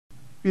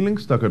Feeling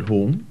stuck at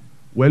home?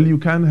 Well, you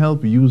can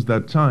help use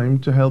that time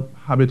to help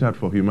Habitat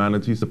for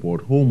Humanity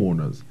support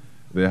homeowners.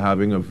 They're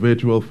having a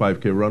virtual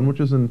 5K run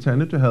which is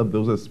intended to help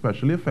those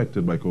especially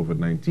affected by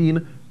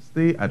COVID-19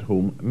 stay at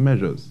home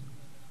measures.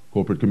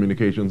 Corporate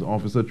Communications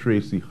Officer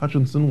Tracy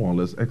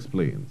Hutchinson-Wallace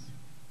explains.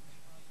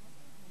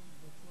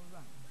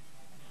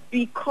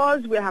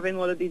 Because we're having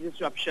all of these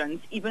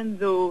disruptions, even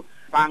though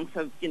banks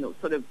have,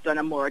 sort of done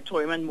a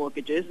moratorium on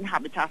mortgages, and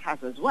Habitat has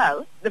as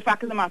well, the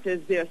fact of the matter is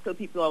there are still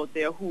people out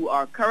there who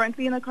are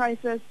currently in a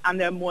crisis, and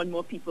there are more and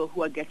more people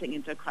who are getting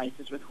into a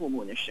crisis with home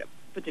ownership,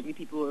 particularly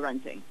people who are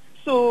renting.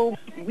 So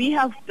we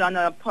have done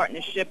a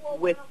partnership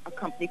with a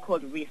company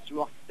called Race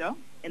Roster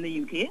in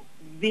the UK.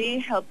 They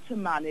help to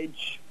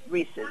manage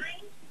races.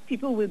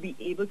 People will be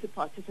able to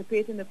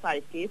participate in the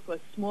 5K for a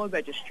small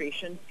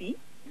registration fee.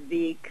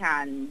 They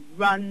can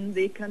run,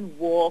 they can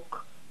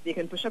walk, they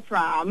can push a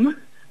pram.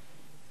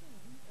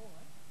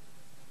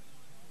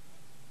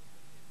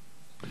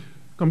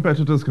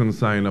 Competitors can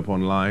sign up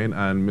online,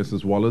 and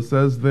Mrs. Wallace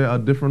says there are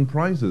different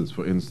prizes,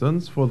 for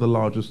instance, for the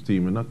largest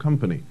team in a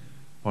company.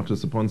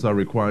 Participants are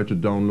required to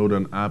download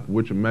an app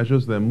which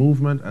measures their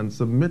movement and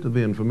submit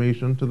the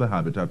information to the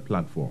Habitat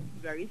platform.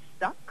 Very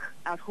stuck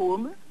at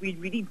home. We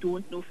really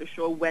don't know for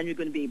sure when we're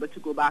going to be able to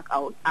go back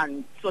out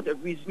and sort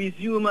of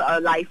resume a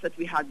life that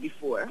we had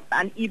before.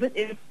 And even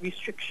if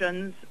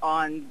restrictions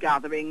on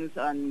gatherings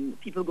and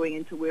people going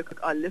into work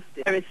are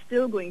lifted, there is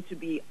still going to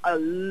be a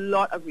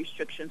lot of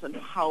restrictions on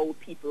how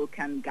people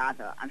can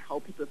gather and how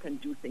people can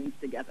do things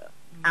together.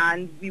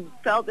 And we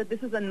felt that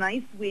this is a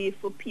nice way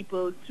for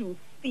people to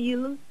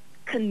feel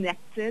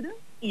connected,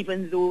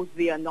 even though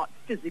they are not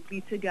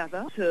physically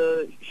together,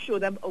 to show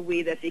them a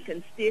way that they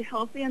can stay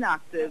healthy and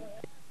active.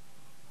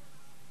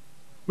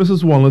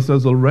 Mrs. Wallace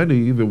says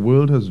already the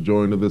world has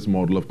joined this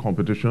model of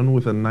competition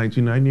with a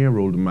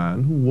 99-year-old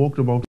man who walked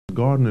about his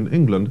garden in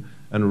England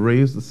and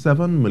raised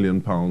 £7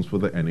 million for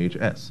the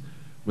NHS.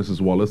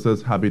 Mrs. Wallace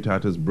says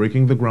Habitat is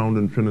breaking the ground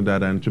in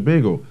Trinidad and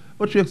Tobago,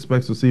 but she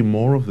expects to see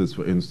more of this,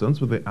 for instance,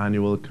 with the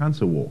annual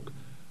Cancer Walk.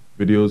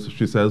 Videos,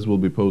 she says, will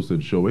be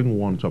posted showing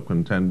one top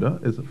contender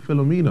is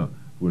Philomena,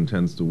 who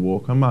intends to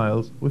walk her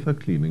miles with her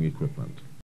cleaning equipment.